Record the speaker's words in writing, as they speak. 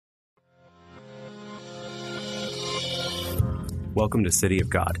Welcome to City of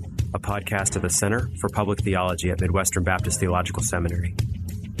God, a podcast of the Center for Public Theology at Midwestern Baptist Theological Seminary.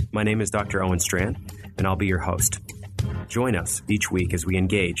 My name is Dr. Owen Strand, and I'll be your host. Join us each week as we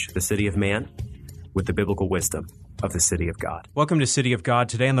engage the city of man with the biblical wisdom of the city of God. Welcome to City of God.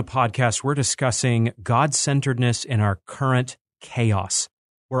 Today on the podcast, we're discussing God-centeredness in our current chaos.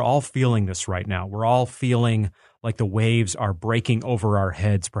 We're all feeling this right now. We're all feeling like the waves are breaking over our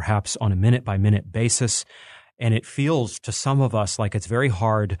heads, perhaps on a minute-by-minute basis. And it feels to some of us like it's very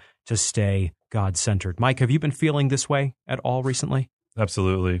hard to stay God-centered. Mike, have you been feeling this way at all recently?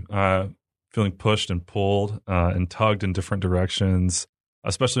 Absolutely. Feeling pushed and pulled and tugged in different directions,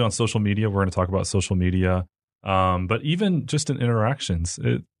 especially on social media. We're going to talk about social media. But even just in interactions,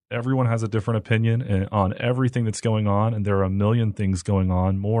 everyone has a different opinion on everything that's going on. And there are a million things going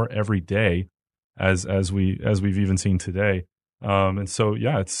on, more every day, as we've even seen today. And so,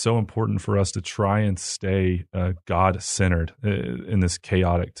 it's so important for us to try and stay God-centered in this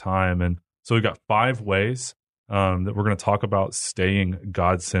chaotic time. And so we've got 5 ways that we're going to talk about staying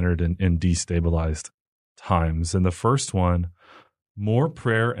God-centered in destabilized times. And the first one, more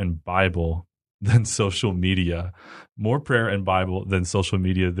prayer and Bible than social media. More prayer and Bible than social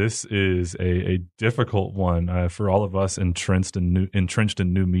media. This is a difficult one for all of us entrenched in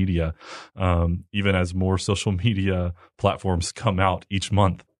new media, even as more social media platforms come out each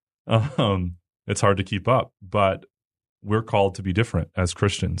month. It's hard to keep up, but we're called to be different as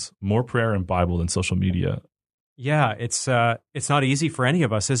Christians. More prayer and Bible than social media. Yeah, it's not easy for any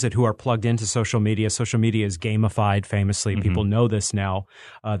of us, is it, who are plugged into social media? Social media is gamified famously. Mm-hmm. People know this now.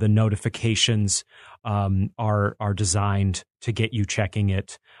 The notifications are designed to get you checking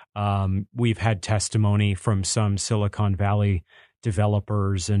it. We've had testimony from some Silicon Valley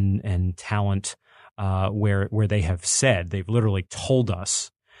developers and talent where they have said, they've literally told us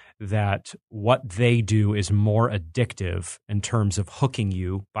that what they do is more addictive in terms of hooking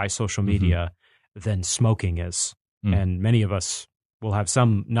you by social media than smoking is. And many of us will have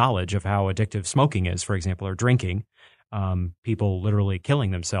some knowledge of how addictive smoking is, for example, or drinking. People literally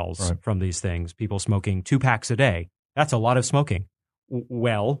killing themselves from these things. People smoking 2 packs a day. That's a lot of smoking.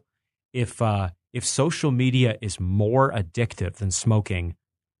 Well, if social media is more addictive than smoking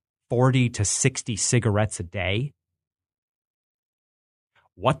 40 to 60 cigarettes a day,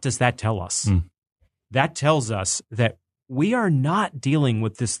 what does that tell us? That tells us that we are not dealing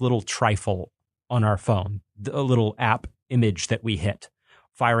with this little trifle on our phone, a little app image that we hit,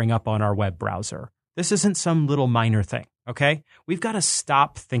 firing up on our web browser. This isn't some little minor thing, okay? We've got to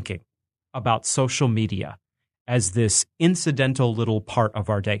stop thinking about social media as this incidental little part of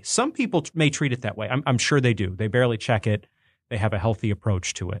our day. Some people may treat it that way. I'm sure they do. They barely check it. They have a healthy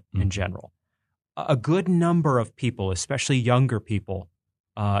approach to it in general. A good number of people, especially younger people,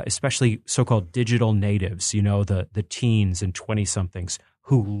 especially so-called digital natives, the teens and 20-somethings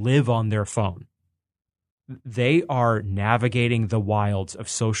who live on their phone, they are navigating the wilds of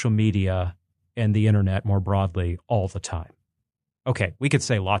social media and the internet more broadly all the time. Okay, we could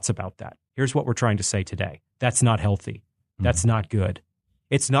say lots about that. Here's what we're trying to say today. That's not healthy. That's not good.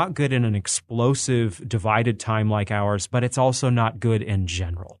 It's not good in an explosive, divided time like ours, but it's also not good in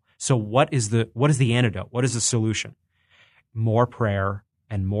general. So what is the antidote? What is the solution? More prayer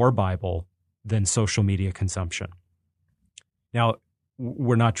and more Bible than social media consumption. Now,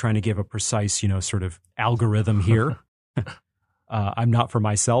 we're not trying to give a precise, sort of algorithm here. I'm not for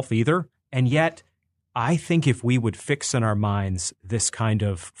myself either. And yet, I think if we would fix in our minds this kind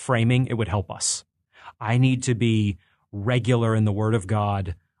of framing, it would help us. I need to be regular in the Word of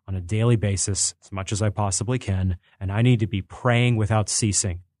God on a daily basis, as much as I possibly can, and I need to be praying without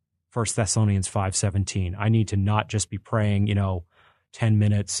ceasing. 1 Thessalonians 5:17. I need to not just be praying, 10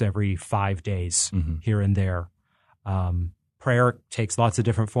 minutes every 5 days here and there. Prayer takes lots of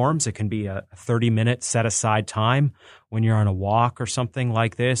different forms. It can be a 30-minute set-aside time when you're on a walk or something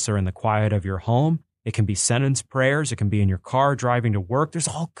like this, or in the quiet of your home. It can be sentence prayers. It can be in your car driving to work. There's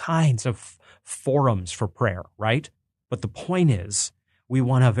all kinds of forums for prayer, right? But the point is, we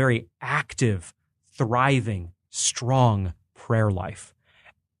want a very active, thriving, strong prayer life.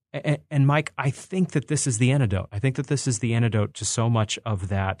 And Mike, I think that this is the antidote. I think that this is the antidote to so much of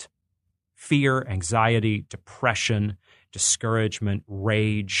that fear, anxiety, depression, discouragement,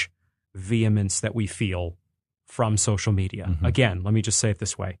 rage, vehemence that we feel from social media. Again, let me just say it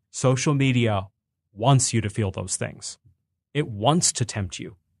this way. Social media wants you to feel those things. It wants to tempt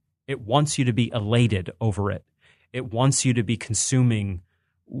you. It wants you to be elated over it. It wants you to be consuming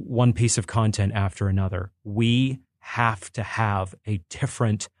one piece of content after another. We have to have a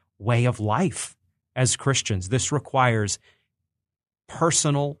different way of life as Christians. This requires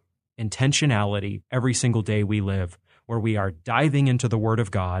personal intentionality every single day we live, where we are diving into the Word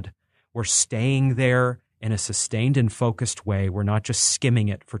of God. We're staying there in a sustained and focused way. We're not just skimming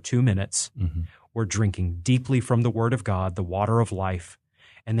it for 2 minutes. Mm-hmm. We're drinking deeply from the Word of God, the water of life.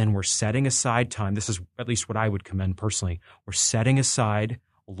 And then we're setting aside time. This is at least what I would commend personally. We're setting aside,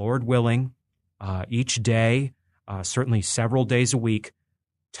 Lord willing, each day, certainly several days a week,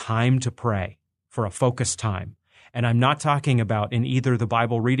 time to pray for a focused time. And I'm not talking about in either the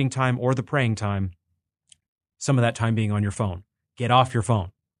Bible reading time or the praying time, some of that time being on your phone. Get off your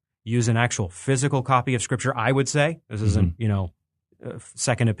phone. Use an actual physical copy of Scripture, I would say. This isn't,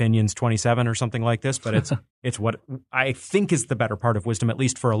 Second Opinions 27 or something like this, but it's what I think is the better part of wisdom, at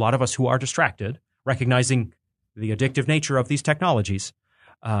least for a lot of us who are distracted, recognizing the addictive nature of these technologies.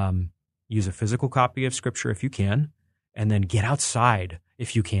 Use a physical copy of Scripture if you can, and then get outside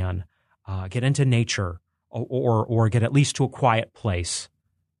if you can. Get into nature or get at least to a quiet place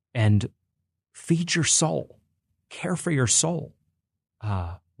and feed your soul. Care for your soul.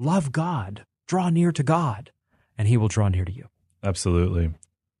 Love God. Draw near to God, and He will draw near to you. Absolutely.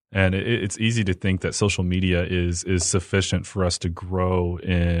 And it's easy to think that social media is sufficient for us to grow,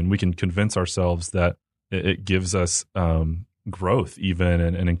 and we can convince ourselves that it gives us growth even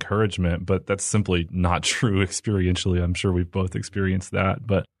and encouragement, but that's simply not true experientially. I'm sure we've both experienced that.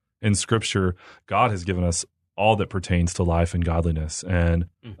 But in Scripture, God has given us all that pertains to life and godliness. And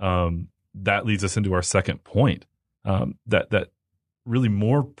that leads us into our second point, that really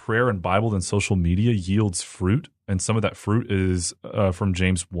more prayer and Bible than social media yields fruit. And some of that fruit is from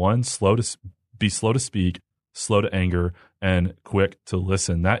James 1, be slow to speak, slow to anger, and quick to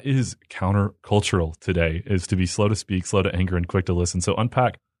listen. That is countercultural today, is to be slow to speak, slow to anger, and quick to listen. So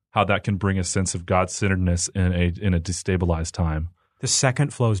unpack how that can bring a sense of God-centeredness in a destabilized time. The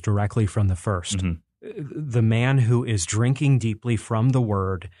second flows directly from the first. Mm-hmm. The man who is drinking deeply from the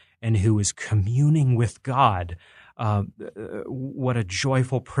Word and who is communing with God, what a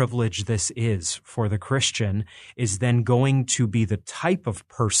joyful privilege this is for the Christian, is then going to be the type of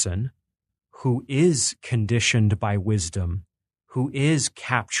person who is conditioned by wisdom, who is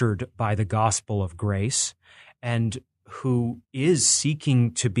captured by the gospel of grace, and who is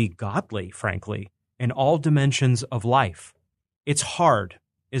seeking to be godly, frankly, in all dimensions of life. It's hard,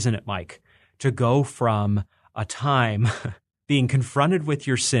 isn't it, Mike, to go from a time being confronted with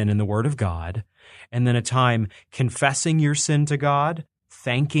your sin in the Word of God, and then a time confessing your sin to God,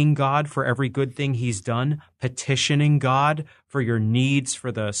 thanking God for every good thing He's done, petitioning God for your needs,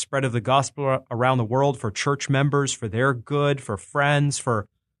 for the spread of the gospel around the world, for church members, for their good, for friends, for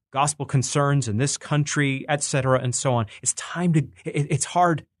gospel concerns in this country, et cetera, and so on. It's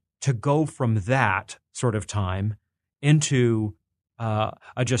hard to go from that sort of time into a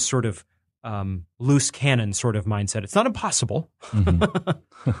just sort of loose cannon sort of mindset. It's not impossible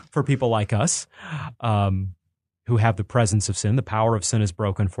for people like us who have the presence of sin. The power of sin is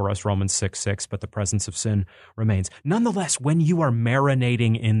broken for us, Romans 6:6, but the presence of sin remains. Nonetheless, when you are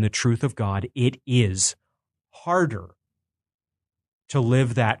marinating in the truth of God, it is harder to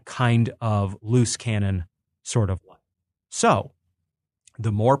live that kind of loose cannon sort of life. So,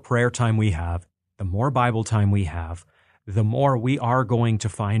 the more prayer time we have, the more Bible time we have, the more we are going to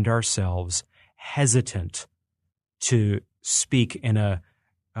find ourselves hesitant to speak in a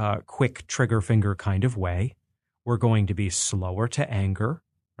quick trigger finger kind of way. We're going to be slower to anger.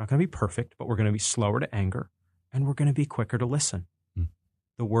 We're not going to be perfect, but we're going to be slower to anger, and we're going to be quicker to listen.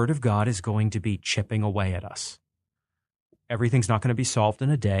 The Word of God is going to be chipping away at us. Everything's not going to be solved in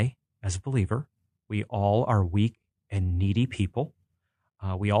a day as a believer. We all are weak and needy people.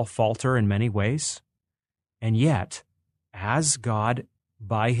 We all falter in many ways. And yet, as God,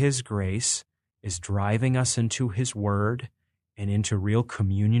 by His grace, is driving us into His Word and into real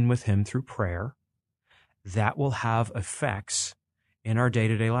communion with Him through prayer, that will have effects in our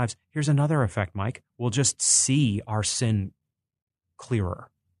day-to-day lives. Here's another effect, Mike. We'll just see our sin clearer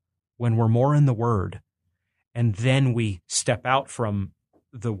when we're more in the Word. And then we step out from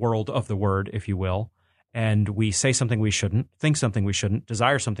the world of the Word, if you will, and we say something we shouldn't, think something we shouldn't,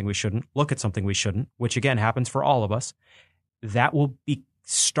 desire something we shouldn't, look at something we shouldn't, which again happens for all of us. That will be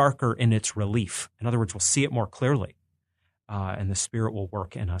starker in its relief. In other words, we'll see it more clearly, and the Spirit will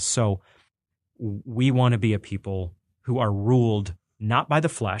work in us. So we want to be a people who are ruled not by the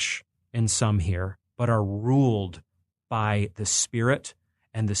flesh, in some here, but are ruled by the Spirit,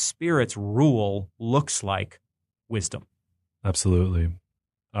 and the Spirit's rule looks like wisdom. Absolutely.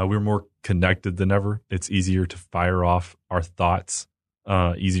 We're more connected than ever. It's easier to fire off our thoughts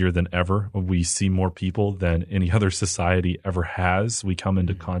easier than ever. We see more people than any other society ever has. We come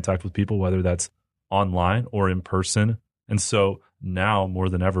into contact with people, whether that's online or in person. And so now more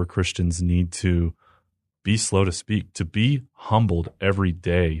than ever, Christians need to be slow to speak, to be humbled every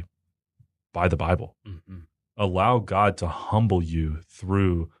day by the Bible. Mm-hmm. Allow God to humble you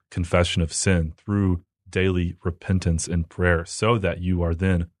through confession of sin, through daily repentance and prayer, so that you are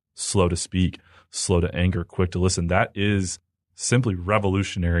then slow to speak, slow to anger, quick to listen. That is simply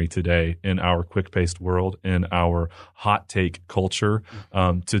revolutionary today in our quick-paced world, in our hot take culture.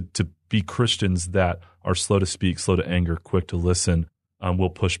 To be Christians that are slow to speak, slow to anger, quick to listen, will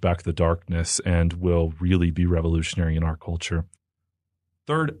push back the darkness and will really be revolutionary in our culture.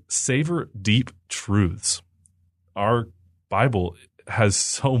 Third, savor deep truths. Our Bible has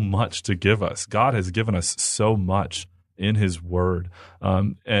so much to give us. God has given us so much in His Word,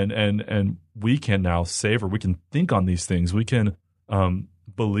 and we can now savor. We can think on these things. We can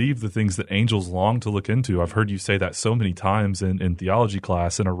believe the things that angels long to look into. I've heard you say that so many times in theology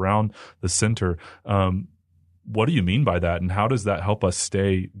class and around the center. What do you mean by that, and how does that help us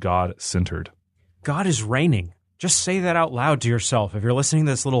stay God-centered? God is reigning. Just say that out loud to yourself. If you're listening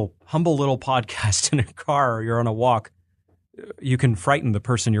to this humble little podcast in a car or you're on a walk, you can frighten the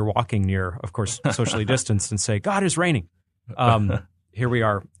person you're walking near, of course, socially distanced, and say, God is reigning. Here we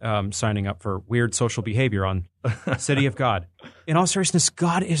are signing up for weird social behavior on City of God. In all seriousness,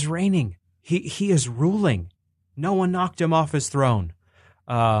 God is reigning. He is ruling. No one knocked him off his throne.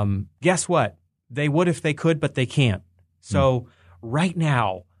 Guess what? They would if they could, but they can't. So right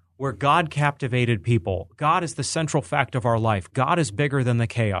now, we're God-captivated people. God is the central fact of our life. God is bigger than the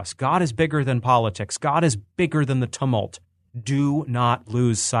chaos. God is bigger than politics. God is bigger than the tumult. Do not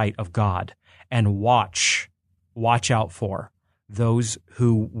lose sight of God, and watch out for those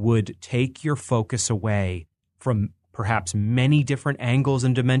who would take your focus away from perhaps many different angles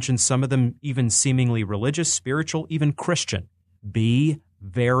and dimensions, some of them even seemingly religious, spiritual, even Christian. Be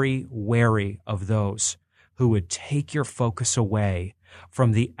very wary of those who would take your focus away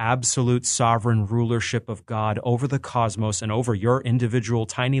from the absolute sovereign rulership of God over the cosmos and over your individual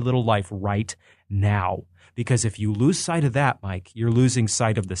tiny little life right now. Because if you lose sight of that, Mike, you're losing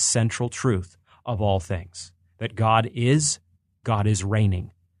sight of the central truth of all things, that God is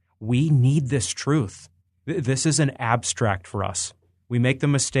reigning. We need this truth. This is an abstract for us. We make the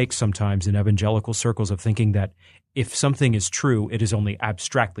mistake sometimes in evangelical circles of thinking that if something is true, it is only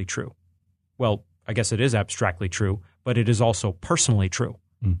abstractly true. Well, I guess it is abstractly true, but it is also personally true.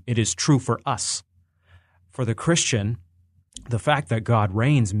 It is true for us. For the Christian, the fact that God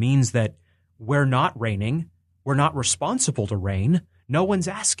reigns means that we're not reigning. We're not responsible to reign. No one's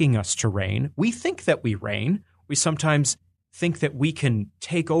asking us to reign. We think that we reign. We sometimes think that we can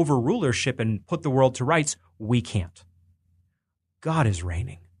take over rulership and put the world to rights. We can't. God is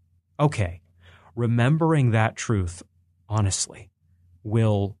reigning. Okay, remembering that truth, honestly,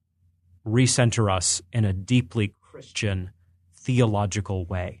 will recenter us in a deeply Christian theological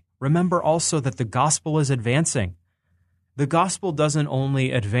way. Remember also that the gospel is advancing. The gospel doesn't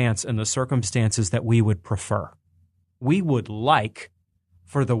only advance in the circumstances that we would prefer. We would like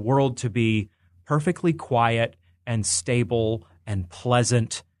for the world to be perfectly quiet and stable and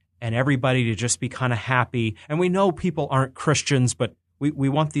pleasant and everybody to just be kind of happy. And we know people aren't Christians, but we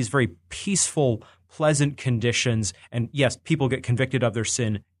want these very peaceful, pleasant conditions. And yes, people get convicted of their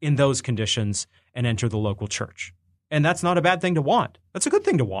sin in those conditions and enter the local church. And that's not a bad thing to want. That's a good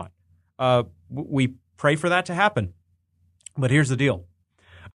thing to want. We pray for that to happen. But here's the deal.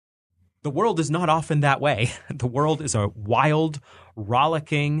 The world is not often that way. The world is a wild,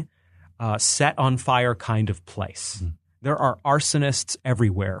 rollicking, set on fire kind of place. There are arsonists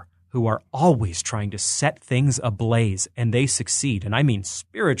everywhere who are always trying to set things ablaze, and they succeed. And I mean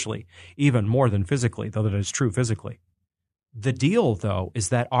spiritually, even more than physically, though that is true physically. The deal, though, is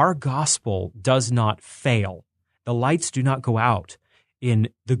that our gospel does not fail. The lights do not go out in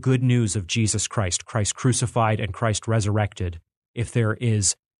the good news of Jesus Christ, Christ crucified and Christ resurrected, if there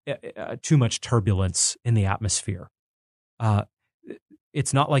is too much turbulence in the atmosphere.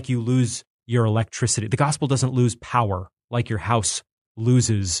 It's not like you lose your electricity. The gospel doesn't lose power like your house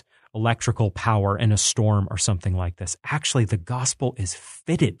loses electrical power in a storm or something like this. Actually, the gospel is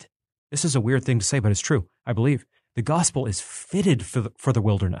fitted. This is a weird thing to say, but it's true. I believe the gospel is fitted for the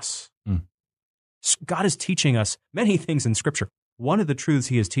wilderness. God is teaching us many things in Scripture. One of the truths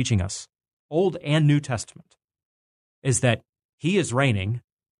he is teaching us, Old and New Testament, is that he is reigning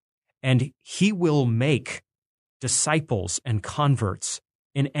and he will make disciples and converts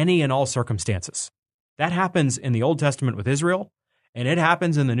in any and all circumstances. That happens in the Old Testament with Israel, and it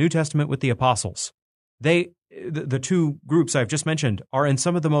happens in the New Testament with the apostles. The two groups I've just mentioned are in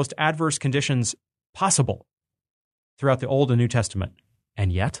some of the most adverse conditions possible throughout the Old and New Testament,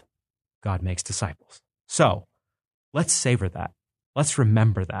 and yet God makes disciples. So let's savor that. Let's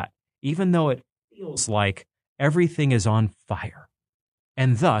remember that. Even though it feels like everything is on fire,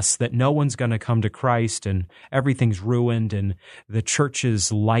 and thus that no one's going to come to Christ and everything's ruined and the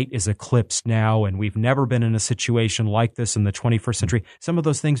church's light is eclipsed now and we've never been in a situation like this in the 21st century. Some of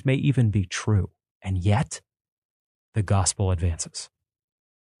those things may even be true, and yet the gospel advances.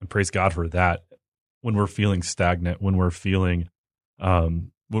 And praise God for that. When we're feeling stagnant, when we're feeling,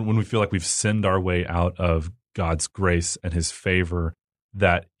 when we feel like we've sinned our way out of God's grace and his favor,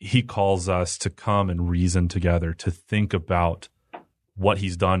 that he calls us to come and reason together, to think about what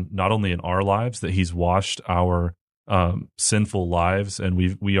he's done, not only in our lives, that he's washed our sinful lives, and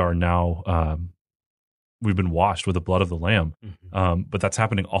we are now, we've been washed with the blood of the Lamb. Mm-hmm. But that's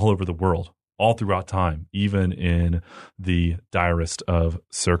happening all over the world, all throughout time, even in the direst of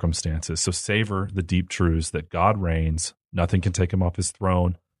circumstances. So savor the deep truths that God reigns, nothing can take him off his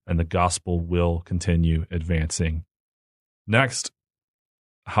throne, and the gospel will continue advancing. Next,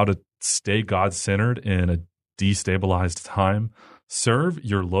 how to stay God-centered in a destabilized time. Serve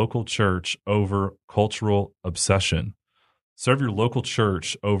your local church over cultural obsession. Serve your local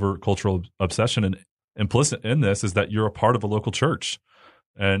church over cultural obsession. And implicit in this is that you're a part of a local church.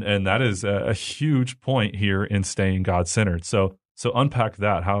 And that is a huge point here in staying God-centered. So unpack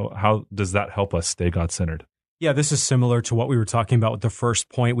that. How does that help us stay God-centered? Yeah, this is similar to what we were talking about with the first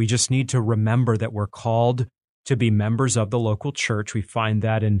point. We just need to remember that we're called to be members of the local church. We find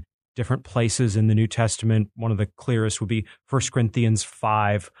that in different places in the New Testament. One of the clearest would be 1 Corinthians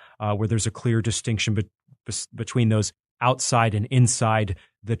 5, where there's a clear distinction between those outside and inside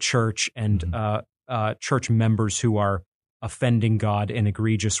the church, and church members who are offending God in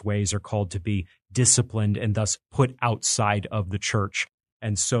egregious ways are called to be disciplined and thus put outside of the church.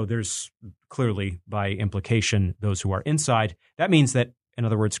 And so there's clearly, by implication, those who are inside. That means that, in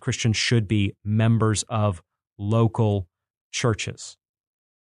other words, Christians should be members of local churches.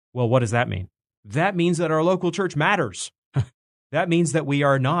 Well, what does that mean? That means that our local church matters. That means that we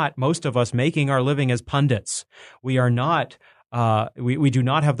are not, most of us, making our living as pundits. We are not, we do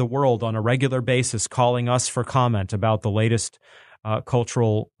not have the world on a regular basis calling us for comment about the latest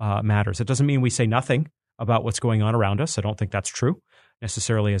cultural matters. It doesn't mean we say nothing about what's going on around us. I don't think that's true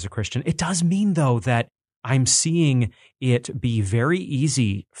necessarily as a Christian. It does mean, though, that I'm seeing it be very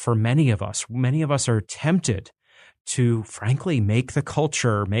easy for many of us. Many of us are tempted to, frankly, make the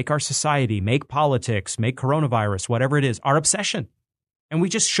culture, make our society, make politics, make coronavirus, whatever it is, our obsession. And we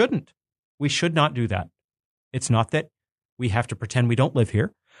just shouldn't. We should not do that. It's not that we have to pretend we don't live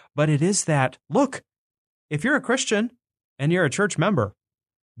here, but it is that, look, if you're a Christian and you're a church member,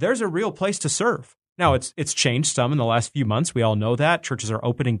 there's a real place to serve. Now, it's changed some in the last few months. We all know that. Churches are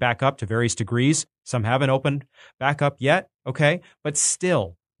opening back up to various degrees. Some haven't opened back up yet, okay? But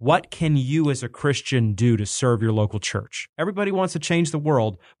still, what can you as a Christian do to serve your local church? Everybody wants to change the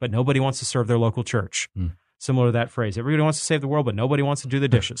world, but nobody wants to serve their local church. Similar to that phrase. Everybody wants to save the world, but nobody wants to do the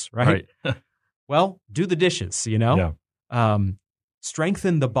dishes, right? Well, do the dishes, you know? Yeah.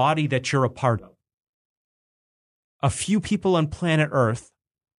 Strengthen the body that you're a part of. A few people on planet Earth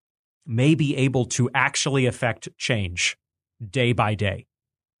may be able to actually affect change day by day.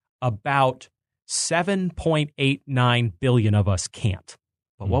 About 7.89 billion of us can't.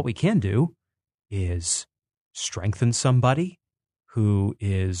 But what we can do is strengthen somebody who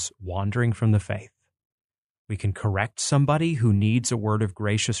is wandering from the faith. We can correct somebody who needs a word of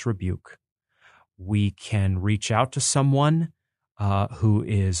gracious rebuke. We can reach out to someone who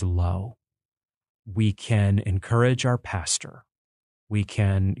is low. We can encourage our pastor. We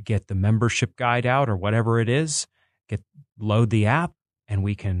can get the membership guide out or whatever it is, load the app, and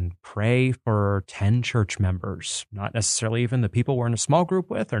we can pray for 10 church members, not necessarily even the people we're in a small group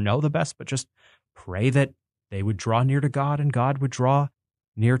with or know the best, but just pray that they would draw near to God and God would draw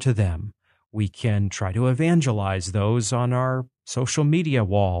near to them. We can try to evangelize those on our social media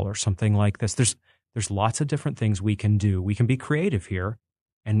wall or something like this. There's lots of different things we can do. We can be creative here.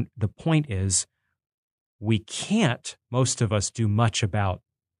 And the point is, we can't, most of us, do much about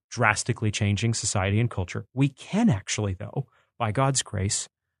drastically changing society and culture. We can actually, though, by God's grace,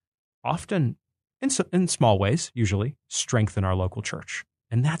 often in small ways, usually, strengthen our local church.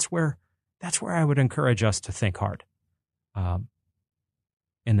 And that's where I would encourage us to think hard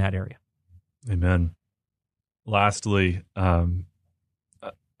in that area. Amen. Lastly,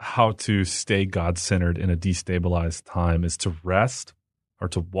 how to stay God-centered in a destabilized time is to rest or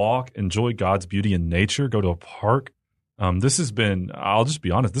to walk, enjoy God's beauty in nature, go to a park. This has been, I'll just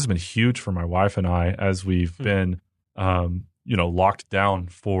be honest, this has been huge for my wife and I as we've been locked down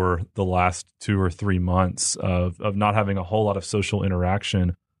for the last 2 or 3 months of not having a whole lot of social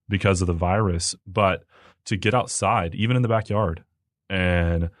interaction because of the virus, but to get outside, even in the backyard,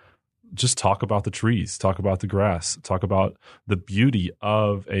 and just talk about the trees, talk about the grass, talk about the beauty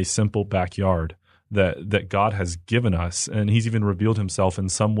of a simple backyard that God has given us. And he's even revealed himself in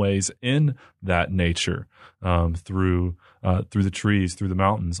some ways in that nature, through the trees, through the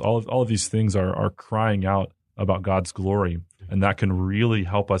mountains. All of these things are crying out about God's glory, and that can really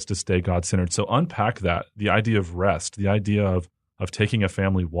help us to stay God-centered. So unpack that, the idea of rest, the idea of taking a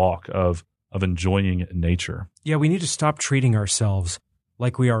family walk, of enjoying nature. Yeah, we need to stop treating ourselves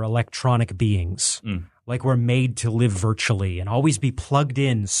like we are electronic beings, like we're made to live virtually and always be plugged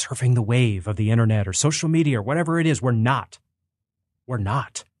in, surfing the wave of the internet or social media or whatever it is. We're not. We're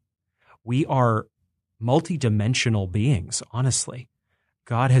not. We are multidimensional beings, honestly.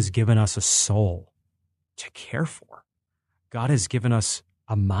 God has given us a soul to care for. God has given us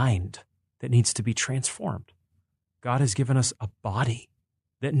a mind that needs to be transformed. God has given us a body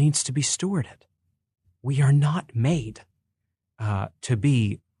that needs to be stewarded. We are not made to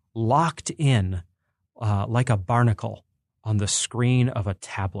be locked in like a barnacle on the screen of a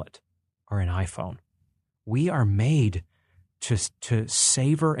tablet or an iPhone. We are made to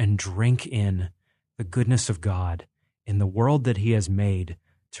savor and drink in the goodness of God in the world that he has made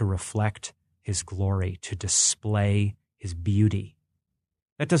to reflect his glory, to display his beauty.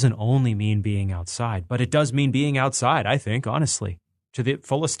 That doesn't only mean being outside, but it does mean being outside, I think, honestly. To the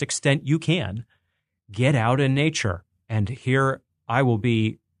fullest extent you can, get out in nature. And here I will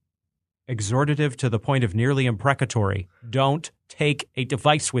be exhortative to the point of nearly imprecatory. Don't take a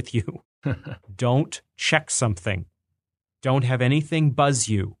device with you. Don't check something. Don't have anything buzz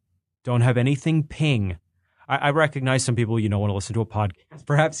you. Don't have anything ping. I recognize some people, want to listen to a podcast,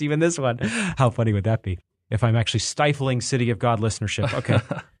 perhaps even this one. How funny would that be if I'm actually stifling City of God listenership? Okay,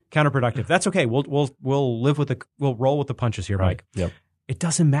 counterproductive. That's okay. We'll roll with the punches here, Mike. Right. Yep. It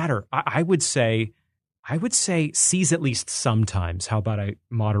doesn't matter. I would say seize at least sometimes. How about I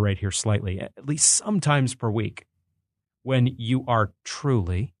moderate here slightly? At least sometimes per week, when you are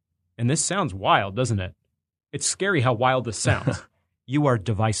truly, and this sounds wild, doesn't it? It's scary how wild this sounds. You are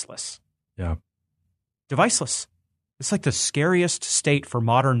deviceless. Yeah. Deviceless. It's like the scariest state for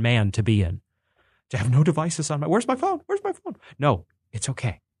modern man to be in. To have no devices on where's my phone? Where's my phone? No, it's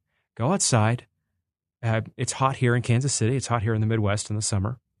okay. Go outside. It's hot here in Kansas City. It's hot here in the Midwest in the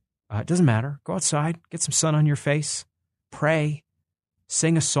summer. It doesn't matter. Go outside, get some sun on your face, pray,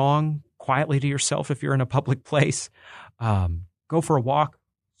 sing a song quietly to yourself if you're in a public place. Go for a walk,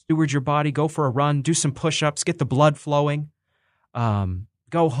 steward your body, go for a run, do some push-ups, get the blood flowing.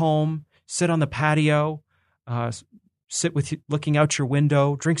 Go home, sit on the patio, sit with you, looking out your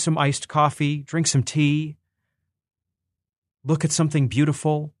window, drink some iced coffee, drink some tea, look at something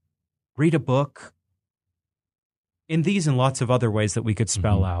beautiful, read a book. In these and lots of other ways that we could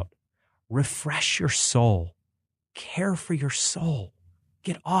spell out, refresh your soul, care for your soul,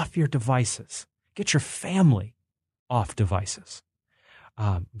 get off your devices, get your family off devices.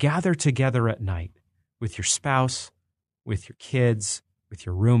 Gather together at night with your spouse, with your kids, with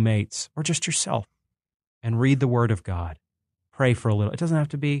your roommates, or just yourself, and read the Word of God. Pray for a little. It doesn't have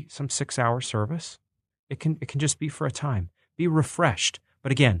to be some 6-hour service. It can just be for a time. Be refreshed.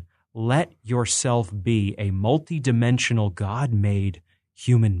 But again, let yourself be a multidimensional, God-made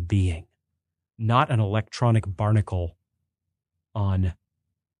human being, not an electronic barnacle on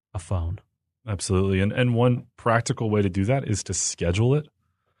a phone. Absolutely. And one practical way to do that is to schedule it.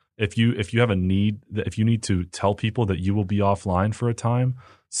 If you have a need, if you need to tell people that you will be offline for a time,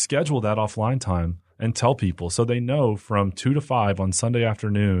 schedule that offline time and tell people so they know from 2 to 5 on Sunday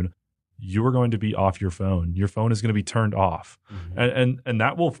afternoon, you are going to be off your phone. Your phone is going to be turned off. And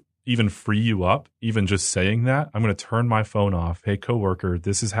that will even free you up, even just saying that. I'm going to turn my phone off. Hey, coworker,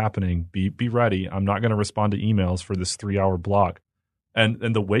 this is happening. Be ready. I'm not going to respond to emails for this 3-hour block.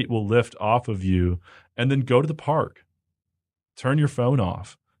 And the weight will lift off of you. And then go to the park. Turn your phone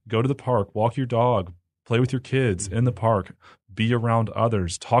off. Go to the park. Walk your dog. Play with your kids in the park. Be around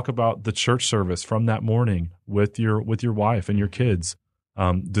others. Talk about the church service from that morning with your wife and your kids.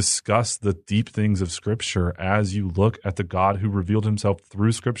 Discuss the deep things of Scripture as you look at the God who revealed himself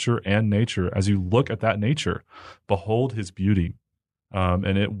through Scripture and nature. As you look at that nature, behold his beauty,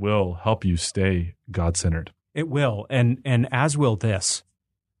 and it will help you stay God-centered. It will, and as will this.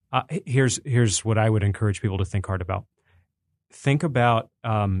 Here's what I would encourage people to think hard about. Think about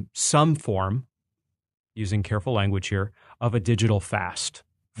some form, using careful language here, of a digital fast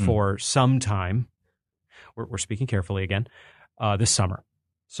for some time. We're speaking carefully again, this summer.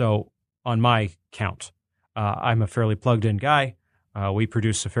 So on my count, I'm a fairly plugged-in guy. We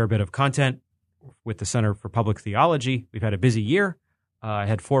produce a fair bit of content with the Center for Public Theology. We've had a busy year. I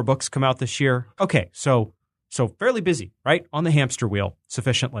had 4 books come out this year. Okay, so fairly busy, right? On the hamster wheel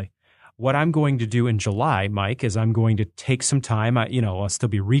sufficiently. what I'm going to do in July, Mike, is I'm going to take some time. I'll still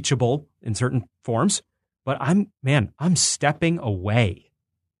be reachable in certain forms, but I'm stepping away.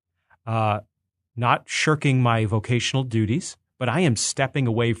 Not shirking my vocational duties, but I am stepping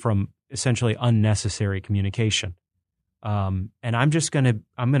away from essentially unnecessary communication. And I'm going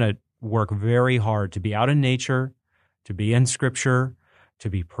to work very hard to be out in nature, to be in scripture, to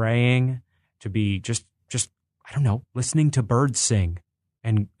be praying, to be just I don't know, listening to birds sing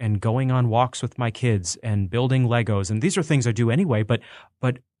and going on walks with my kids and building Legos. And these are things I do anyway, but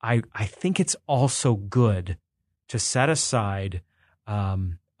I think it's also good to set aside a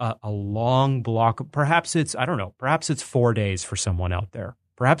long block. Perhaps it's 4 days for someone out there.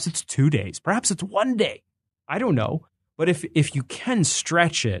 Perhaps it's 2 days. Perhaps it's 1 day. I don't know. But if you can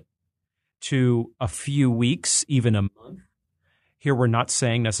stretch it to a few weeks, even a month, here we're not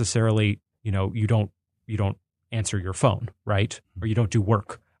saying necessarily, you don't answer your phone, right? Or you don't do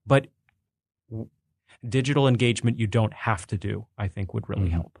work. But digital engagement you don't have to do, I think would really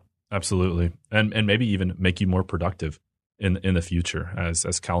help. Absolutely. And maybe even make you more productive in the future,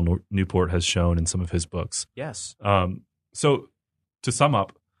 as Cal Newport has shown in some of his books. Yes. So to sum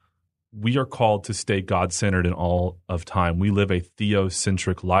up, we are called to stay God-centered in all of time. We live a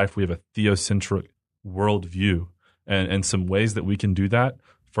theocentric life. We have a theocentric worldview. And some ways that we can do that: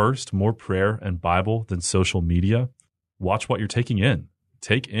 first, more prayer and Bible than social media. Watch what you're taking in.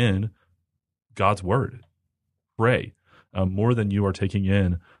 Take in God's word. Pray more than you are taking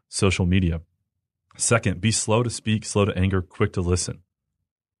in social media. Second, be slow to speak, slow to anger, quick to listen.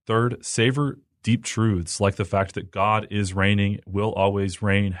 Third, savor deep truths like the fact that God is reigning, will always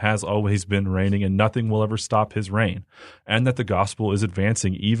reign, has always been reigning, and nothing will ever stop his reign. And that the gospel is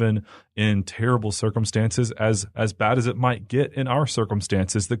advancing even in terrible circumstances, as bad as it might get in our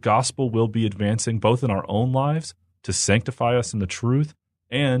circumstances. The gospel will be advancing both in our own lives to sanctify us in the truth,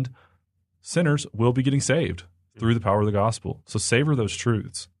 and sinners will be getting saved through the power of the gospel. So savor those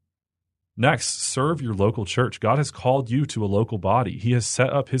truths. Next, serve your local church. God has called you to a local body. He has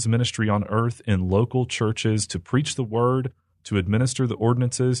set up his ministry on earth in local churches to preach the word, to administer the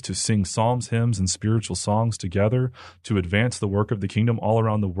ordinances, to sing psalms, hymns, and spiritual songs together, to advance the work of the kingdom all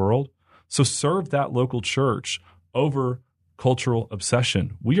around the world. So serve that local church over cultural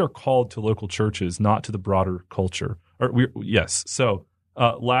obsession. We are called to local churches, not to the broader culture. So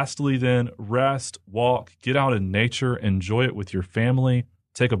lastly then, rest, walk, get out in nature, enjoy it with your family.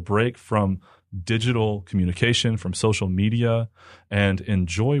 Take a break from digital communication, from social media, and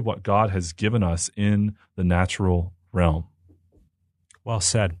enjoy what God has given us in the natural realm. Well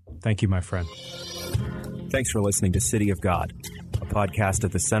said. Thank you, my friend. Thanks for listening to City of God, a podcast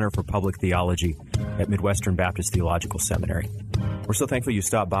of the Center for Public Theology at Midwestern Baptist Theological Seminary. We're so thankful you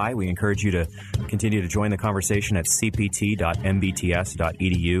stopped by. We encourage you to continue to join the conversation at cpt.mbts.edu,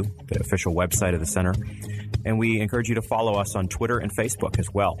 the official website of the center. And we encourage you to follow us on Twitter and Facebook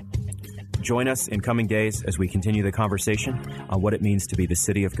as well. Join us in coming days as we continue the conversation on what it means to be the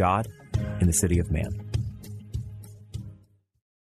city of God in the city of man.